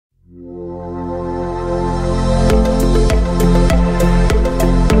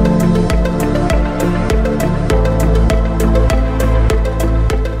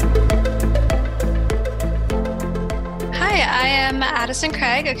Madison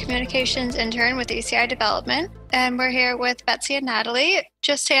Craig, a communications intern with ECI Development, and we're here with Betsy and Natalie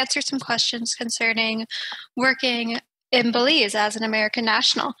just to answer some questions concerning working in Belize as an American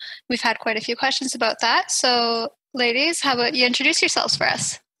national. We've had quite a few questions about that, so ladies, how about you introduce yourselves for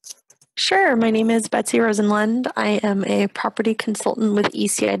us? Sure. My name is Betsy Rosenlund. I am a property consultant with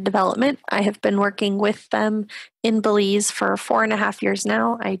ECI Development. I have been working with them in Belize for 4.5 years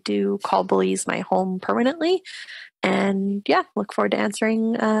now. I do call Belize my home permanently. And yeah, look forward to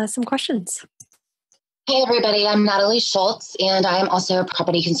answering some questions. Hey, everybody. I'm Natalie Schultz, and I'm also a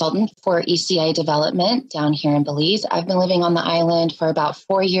property consultant for ECI Development down here in Belize. I've been living on the island for about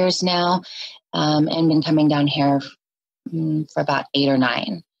 4 years now and been coming down here for about 8 or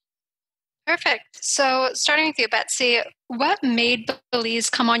 9. Perfect. So starting with you, Betsy, what made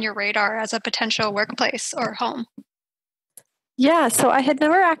Belize come on your radar as a potential workplace or home? Yeah, so I had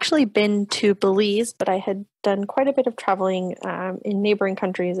never actually been to Belize, but I had done quite a bit of traveling in neighboring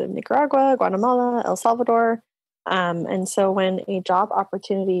countries of Nicaragua, Guatemala, El Salvador. And so when a job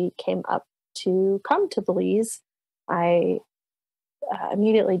opportunity came up to come to Belize, I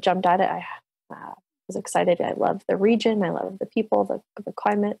immediately jumped at it. I was excited. I love the region. I love the people, the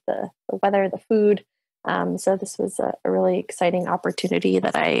climate, the weather, the food. So this was a really exciting opportunity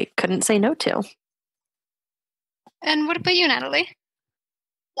that I couldn't say no to. And what about you, Natalie?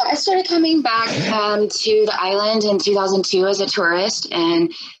 I started coming back to the island in 2002 as a tourist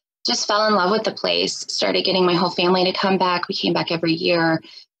and just fell in love with the place. Started getting my whole family to come back. We came back every year,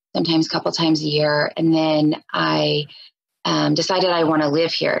 sometimes a couple times a year. And then I decided I want to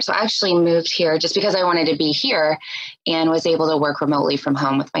live here. So I actually moved here just because I wanted to be here and was able to work remotely from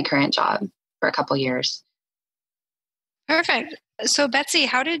home with my current job for a couple years. Perfect. So Betsy,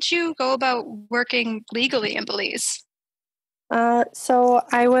 how did you go about working legally in Belize? So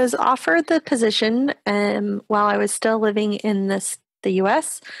I was offered the position while I was still living in the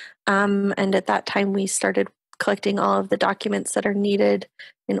U.S. And at that time, we started collecting all of the documents that are needed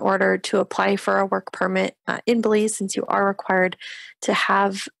in order to apply for a work permit in Belize, since you are required to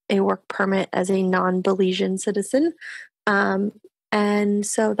have a work permit as a non-Belizean citizen. And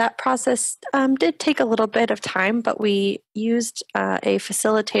so that process did take a little bit of time, but we used a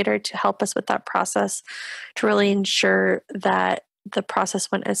facilitator to help us with that process to really ensure that the process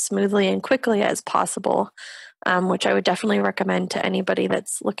went as smoothly and quickly as possible, which I would definitely recommend to anybody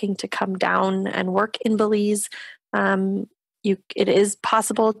that's looking to come down and work in Belize. It is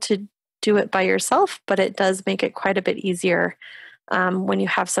possible to do it by yourself, but it does make it quite a bit easier when you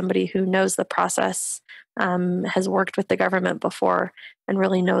have somebody who knows the process, has worked with the government before, and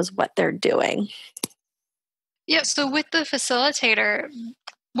really knows what they're doing. Yeah, so with the facilitator,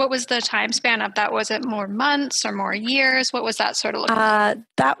 what was the time span of that? Was it more months or more years? What was that sort of looking like?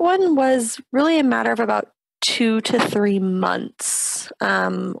 That one was really a matter of about 2 to 3 months,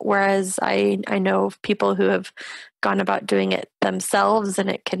 whereas I know of people who have gone about doing it themselves, and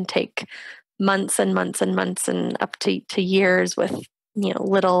it can take months and months and months and up to years with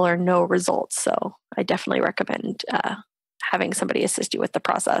little or no results. So I definitely recommend having somebody assist you with the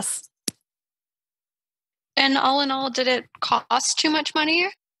process. And all in all, did it cost too much money?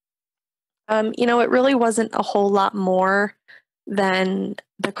 It really wasn't a whole lot more than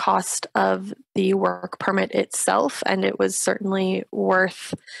the cost of the work permit itself, and it was certainly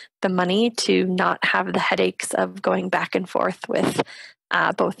worth the money to not have the headaches of going back and forth with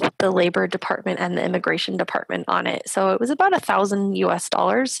both the Labor Department and the Immigration Department on it. So it was about $1,000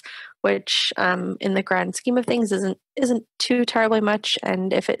 US, which in the grand scheme of things isn't too terribly much.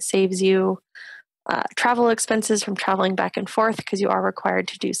 And if it saves you travel expenses from traveling back and forth, because you are required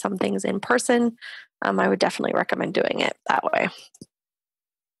to do some things in person, I would definitely recommend doing it that way.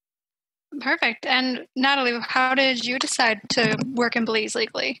 Perfect. And Natalie, how did you decide to work in Belize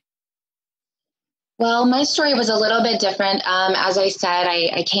legally? Well, my story was a little bit different. As I said,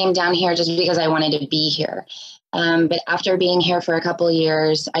 I came down here just because I wanted to be here. But after being here for a couple of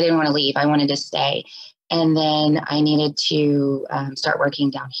years, I didn't want to leave. I wanted to stay. And then I needed to start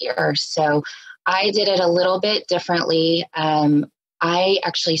working down here. So I did it a little bit differently. I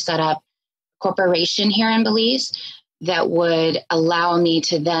actually set up a corporation here in Belize that would allow me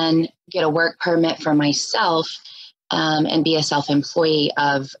to then get a work permit for myself and be a self-employee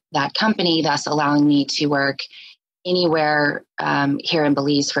of that company, thus allowing me to work anywhere here in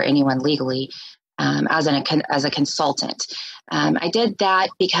Belize for anyone legally as a consultant. I did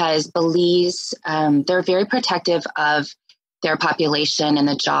that because Belize, they're very protective of their population and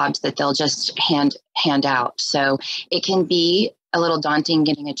the jobs that they'll just hand out. So it can be a little daunting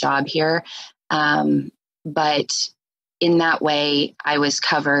getting a job here, but in that way, I was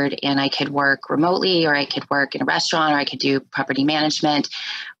covered and I could work remotely, or I could work in a restaurant, or I could do property management,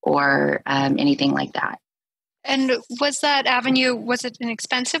 or anything like that. And was that avenue, was it an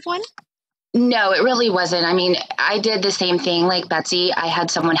expensive one? No, it really wasn't. I mean, I did the same thing like Betsy. I had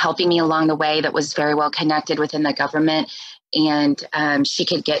someone helping me along the way that was very well connected within the government, and she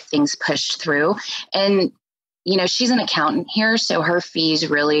could get things pushed through. And, she's an accountant here, so her fees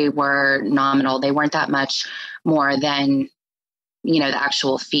really were nominal. They weren't that much more than, the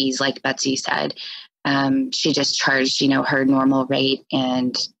actual fees, like Betsy said. She just charged, her normal rate,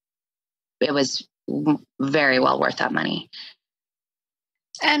 and it was very well worth that money.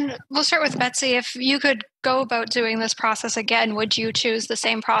 And we'll start with Betsy. If you could go about doing this process again, would you choose the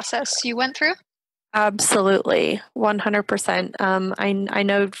same process you went through? Absolutely, 100%. I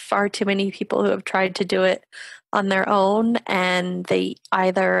know far too many people who have tried to do it on their own, and they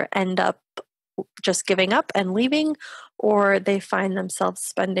either end up just giving up and leaving, or they find themselves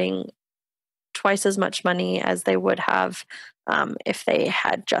spending twice as much money as they would have if they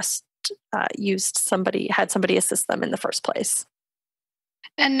had just had somebody assist them in the first place.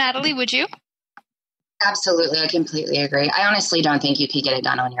 And Natalie, would you? Absolutely. I completely agree. I honestly don't think you could get it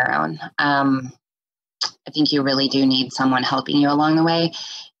done on your own. I think you really do need someone helping you along the way.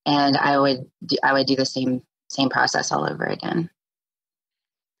 And I would do the same process all over again.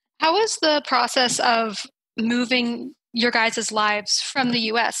 How was the process of moving your guys' lives from the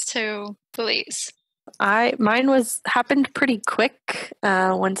US to Belize? Mine happened pretty quick.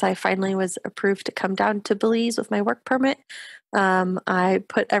 Once I finally was approved to come down to Belize with my work permit, I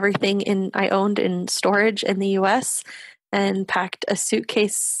put everything I owned in storage in the US and packed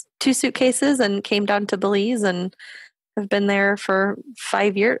two suitcases, and came down to Belize, and have been there for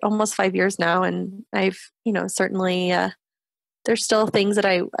 5 years, almost 5 years now. And I've, certainly, there's still things that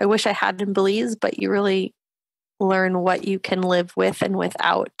I wish I had in Belize, but you really learn what you can live with and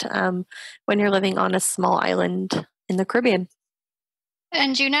without when you're living on a small island in the Caribbean.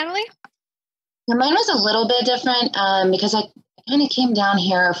 And you, Natalie? Mine was a little bit different because I kind of came down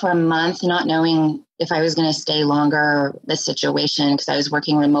here for a month, not knowing if I was going to stay longer, the situation, because I was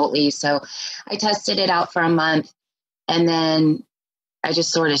working remotely. So I tested it out for a month, and then I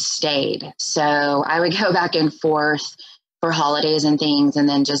just sort of stayed. So I would go back and forth for holidays and things, and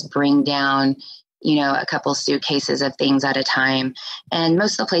then just bring down, a couple suitcases of things at a time. And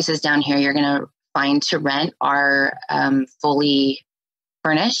most of the places down here you're going to find to rent are fully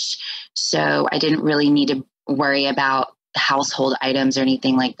furnished. So I didn't really need to worry about household items or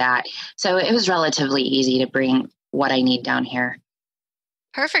anything like that. So it was relatively easy to bring what I need down here.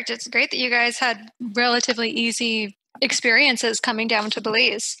 Perfect. It's great that you guys had relatively easy experiences coming down to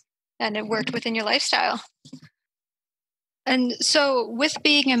Belize, and it worked within your lifestyle. And so with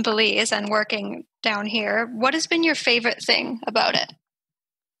being in Belize and working down here, what has been your favorite thing about it?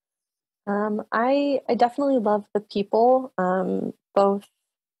 I definitely love the people, both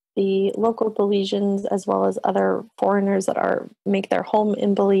the local Belizeans as well as other foreigners that make their home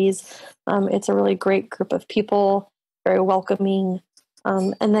in Belize. It's a really great group of people, very welcoming.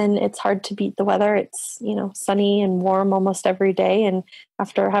 And then it's hard to beat the weather. It's, sunny and warm almost every day. And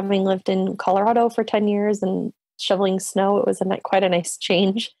after having lived in Colorado for 10 years and shoveling snow, it was quite a nice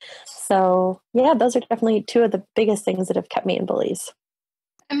change. So yeah, those are definitely two of the biggest things that have kept me in Belize.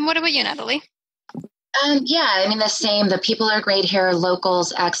 And what about you, Natalie? Yeah, I mean, the same. The people are great here,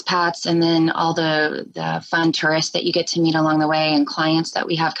 locals, expats, and then all the fun tourists that you get to meet along the way, and clients that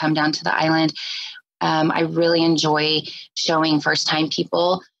we have come down to the island. I really enjoy showing first-time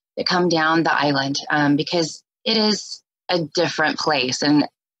people that come down the island because it is a different place, and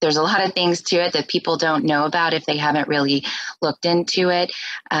there's a lot of things to it that people don't know about if they haven't really looked into it,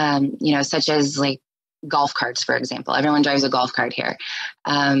 such as like golf carts, for example. Everyone drives a golf cart here.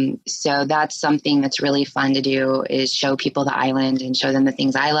 So that's something that's really fun to do, is show people the island and show them the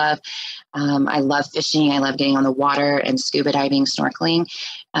things I love. I love fishing. I love getting on the water and scuba diving, snorkeling.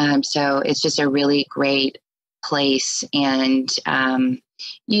 So it's just a really great place. And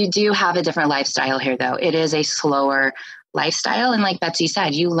you do have a different lifestyle here, though. It is a slower lifestyle. And like Betsy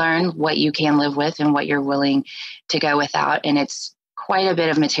said, you learn what you can live with and what you're willing to go without. And it's quite a bit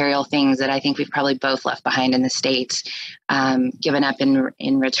of material things that I think we've probably both left behind in the States, given up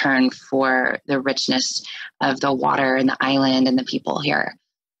in return for the richness of the water and the island and the people here.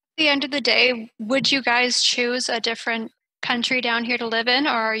 At the end of the day, would you guys choose a different country down here to live in,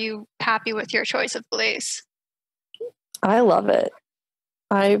 or are you happy with your choice of Belize? I love it.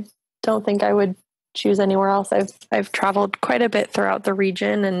 I don't think I would choose anywhere else. I've traveled quite a bit throughout the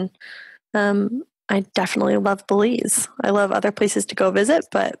region, and I definitely love Belize. I love other places to go visit,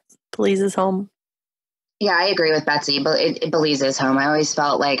 but Belize is home. Yeah, I agree with Betsy. But Belize is home. I always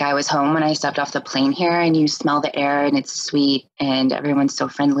felt like I was home when I stepped off the plane here, and you smell the air and it's sweet and everyone's so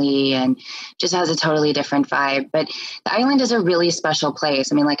friendly and just has a totally different vibe. But the island is a really special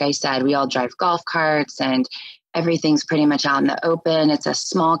place. I mean, like I said, we all drive golf carts and everything's pretty much out in the open. It's a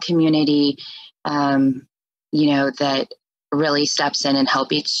small community, that really steps in and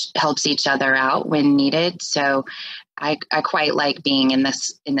helps each other out when needed. So I quite like being in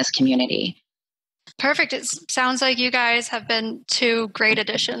this community. Perfect. It sounds like you guys have been two great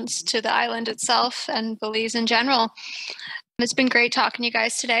additions to the island itself and Belize in general. It's been great talking to you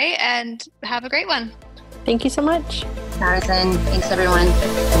guys today, and have a great one. Thank you so much. Madison, thanks everyone.